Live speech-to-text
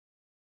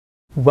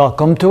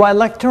Welcome to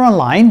iLecture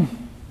Online.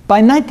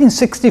 By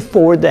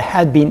 1964, there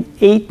had been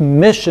 8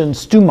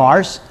 missions to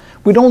Mars,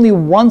 with only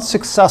one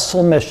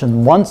successful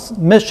mission, one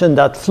mission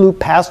that flew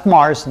past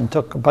Mars and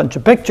took a bunch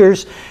of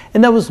pictures,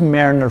 and that was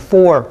Mariner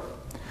 4.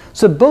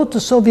 So both the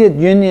Soviet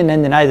Union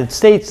and the United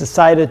States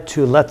decided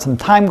to let some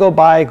time go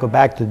by, go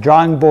back to the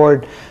drawing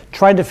board,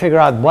 try to figure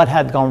out what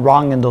had gone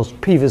wrong in those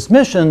previous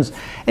missions,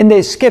 and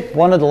they skipped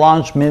one of the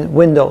launch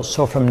windows.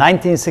 So from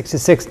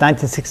 1966,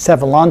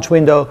 1967 launch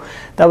window,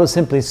 that was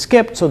simply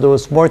skipped, so there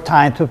was more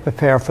time to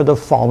prepare for the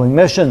following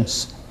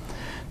missions.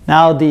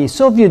 Now, the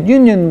Soviet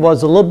Union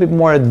was a little bit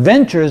more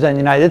adventurous than the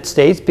United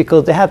States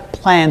because they had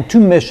planned 2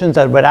 missions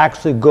that would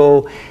actually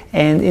go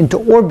into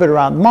orbit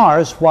around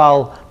Mars,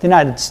 while the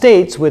United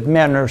States, with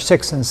Mariner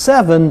 6 and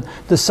 7,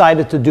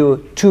 decided to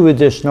do 2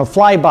 additional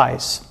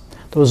flybys.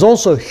 There was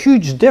also a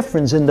huge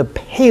difference in the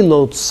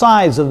payload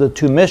size of the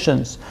 2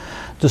 missions.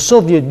 The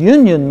Soviet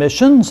Union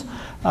missions,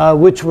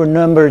 which were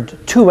numbered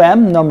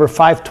 2M number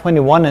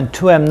 521 and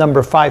 2M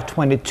number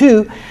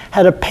 522,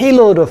 had a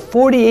payload of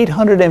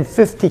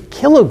 4,850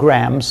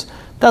 kilograms.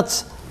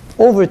 That's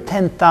over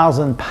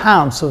 10,000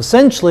 pounds. So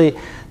essentially,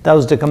 that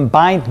was the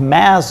combined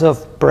mass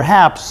of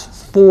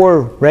perhaps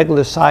 4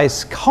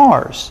 regular-sized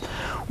cars,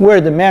 where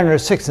the Mariner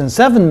 6 and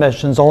 7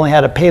 missions only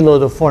had a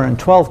payload of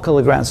 412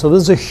 kilograms. So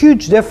there's a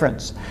huge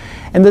difference.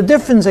 And the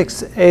difference,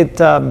 there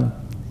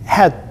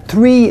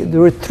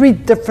were 3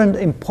 different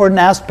important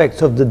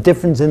aspects of the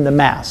difference in the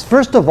mass.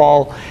 First of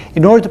all,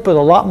 in order to put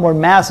a lot more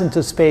mass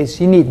into space,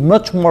 you need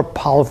much more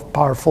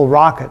powerful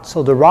rockets.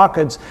 So the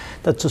rockets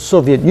that the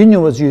Soviet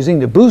Union was using,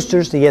 the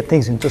boosters to get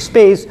things into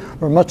space,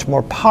 were much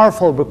more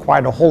powerful,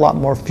 required a whole lot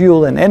more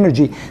fuel and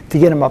energy to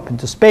get them up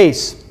into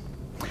space.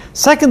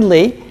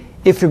 Secondly,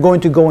 if you're going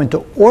to go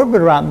into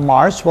orbit around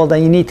Mars, well,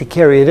 then you need to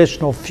carry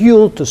additional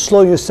fuel to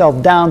slow yourself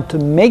down to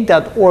make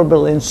that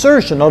orbital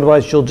insertion.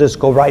 Otherwise, you'll just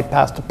go right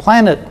past the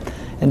planet.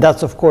 And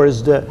that's, of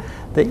course, the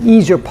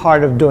easier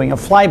part of doing a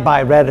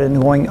flyby rather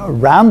than going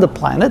around the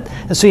planet.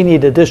 And so you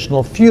need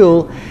additional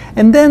fuel.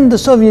 And then the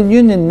Soviet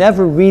Union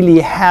never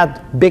really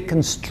had big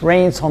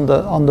constraints on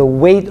the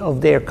weight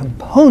of their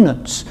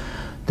components.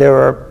 They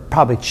were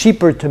probably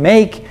cheaper to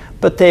make,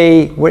 but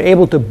they were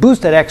able to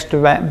boost that extra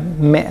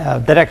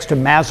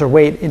mass or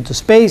weight into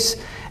space.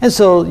 And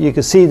so you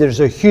can see there's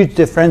a huge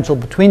differential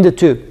between the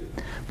 2.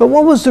 But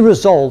what was the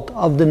result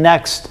of the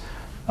next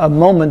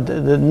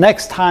the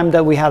next time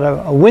that we had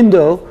a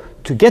window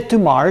to get to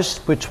Mars,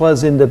 which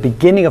was in the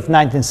beginning of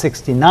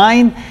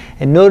 1969?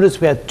 And notice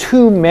we had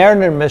 2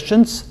 Mariner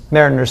missions,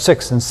 Mariner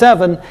 6 and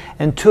 7,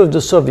 and 2 of the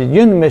Soviet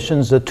Union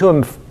missions, the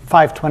 2M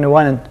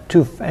 521 and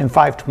 2M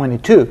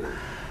 522.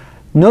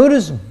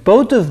 Notice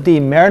both of the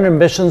Mariner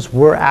missions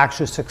were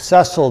actually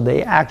successful.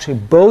 They actually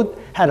both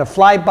had a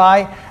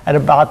flyby at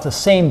about the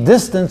same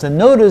distance, and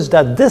notice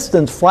that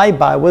distance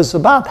flyby was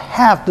about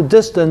half the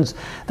distance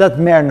that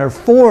Mariner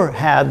 4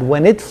 had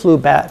when it flew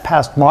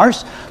past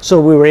Mars. So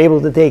we were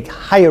able to take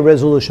higher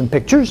resolution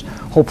pictures.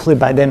 Hopefully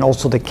by then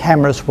also the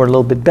cameras were a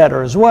little bit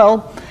better as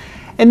well.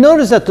 And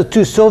notice that the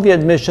 2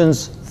 Soviet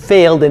missions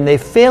failed, and they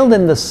failed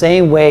in the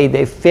same way.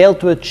 They failed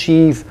to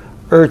achieve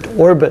Earth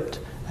orbit.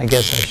 I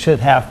guess I should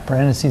have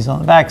parentheses on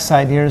the back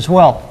side here as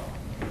well.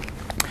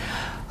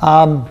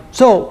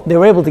 So they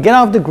were able to get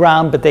off the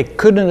ground, but they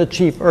couldn't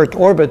achieve Earth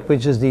orbit,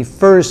 which is the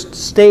first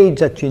stage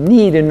that you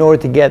need in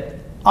order to get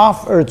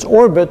off Earth's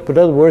orbit. But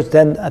in other words,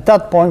 then at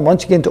that point,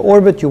 once you get into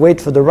orbit, you wait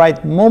for the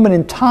right moment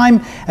in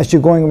time as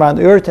you're going around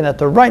the Earth, and at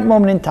the right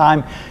moment in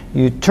time,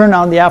 you turn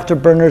on the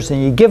afterburners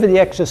and you give it the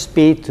extra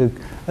speed to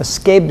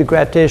escape the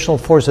gravitational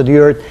force of the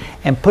Earth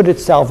and put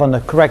itself on the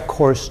correct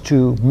course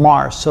to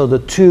Mars. So the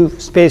 2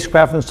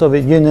 spacecraft in the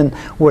Soviet Union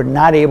were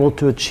not able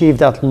to achieve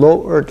that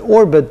low Earth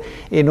orbit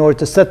in order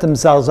to set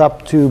themselves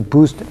up to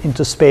boost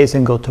into space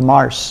and go to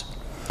Mars.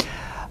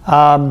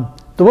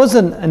 There was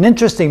an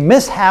interesting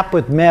mishap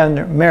with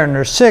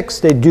Mariner 6.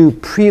 They do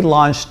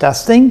pre-launch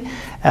testing.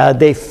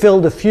 They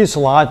filled the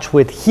fuselage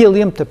with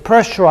helium to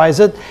pressurize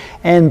it,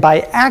 and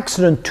by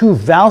accident 2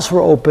 valves were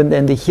opened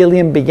and the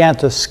helium began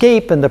to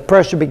escape and the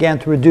pressure began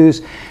to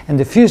reduce and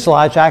the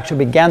fuselage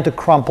actually began to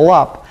crumple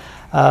up.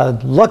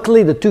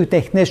 Luckily, the 2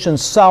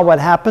 technicians saw what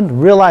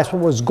happened, realized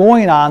what was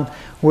going on,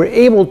 were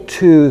able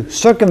to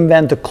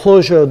circumvent the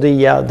closure of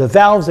the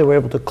valves. They were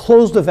able to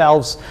close the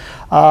valves.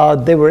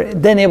 They were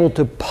then able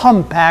to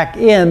pump back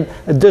in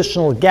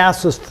additional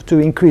gases to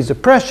increase the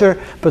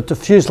pressure, but the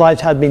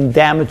fuselage had been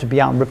damaged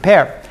beyond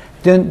repair.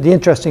 The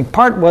interesting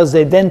part was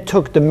they then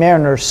took the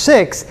Mariner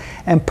 6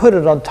 and put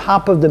it on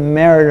top of the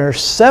Mariner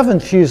 7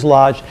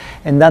 fuselage,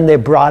 and then they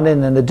brought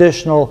in an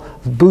additional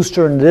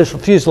booster and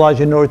additional fuselage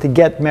in order to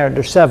get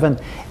Mariner 7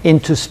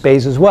 into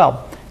space as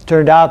well. It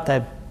turned out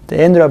that they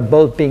ended up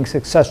both being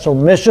successful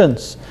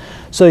missions.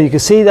 So you can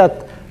see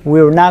that we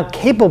are now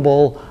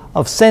capable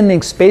of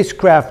sending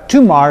spacecraft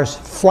to Mars,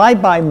 fly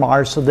by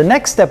Mars. So the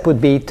next step would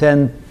be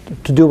to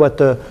to do what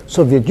the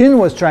Soviet Union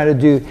was trying to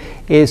do,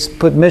 is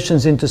put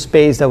missions into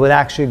space that would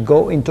actually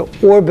go into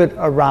orbit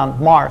around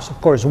Mars.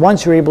 Of course,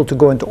 once you're able to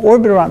go into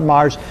orbit around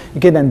Mars,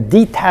 you can then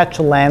detach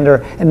a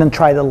lander and then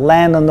try to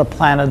land on the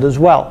planet as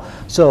well.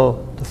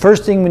 So the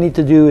first thing we need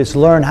to do is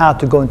learn how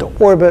to go into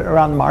orbit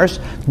around Mars.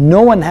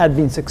 No one had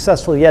been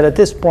successful yet at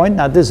this point.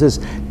 Now this is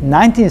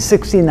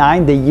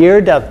 1969, the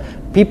year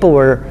that people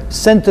were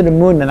sent to the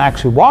moon and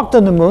actually walked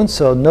on the moon.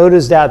 So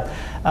notice that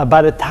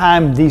by the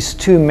time these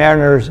two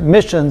Mariner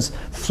missions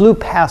flew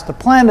past the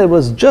planet, it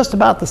was just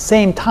about the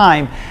same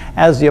time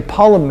as the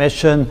Apollo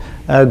mission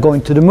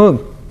going to the moon.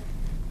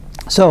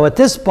 So at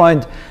this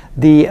point,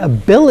 the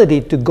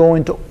ability to go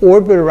into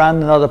orbit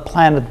around another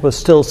planet was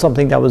still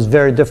something that was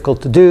very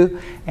difficult to do,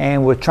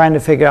 and we're trying to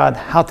figure out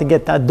how to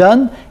get that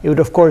done. It would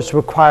of course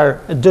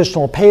require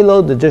additional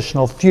payload,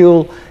 additional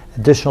fuel,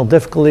 additional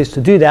difficulties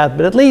to do that,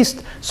 but at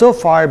least so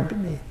far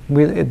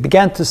it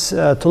began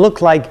to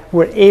look like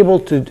we're able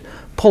to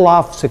pull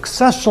off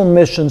successful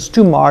missions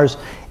to Mars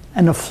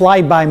in a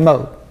flyby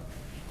mode. All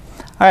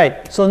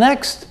right, so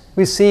next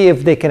we see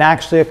if they can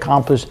actually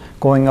accomplish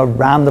going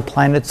around the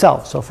planet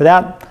itself. So for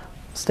that,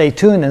 stay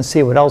tuned and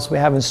see what else we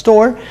have in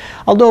store.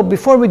 Although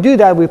before we do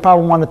that, we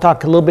probably want to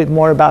talk a little bit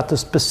more about the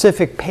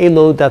specific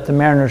payload that the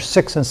Mariner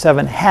 6 and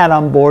 7 had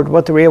on board,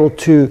 what they were able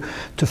to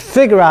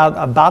figure out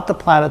about the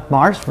planet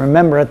Mars.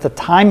 Remember, at the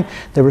time,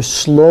 they were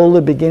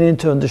slowly beginning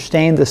to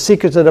understand the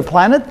secrets of the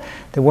planet.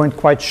 They weren't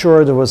quite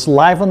sure there was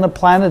life on the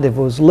planet, if it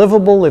was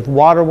livable, if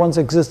water once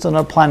existed on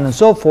the planet, and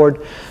so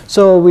forth.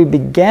 So we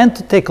began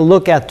to take a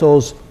look at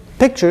those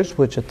pictures,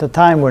 which at the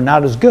time were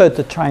not as good,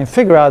 to try and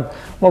figure out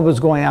what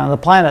was going on the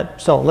planet.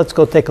 So let's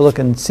go take a look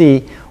and see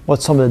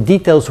what some of the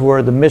details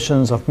were, the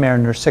missions of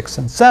Mariner 6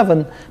 and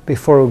 7,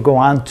 before we go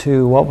on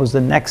to what was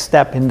the next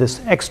step in this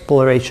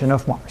exploration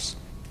of Mars.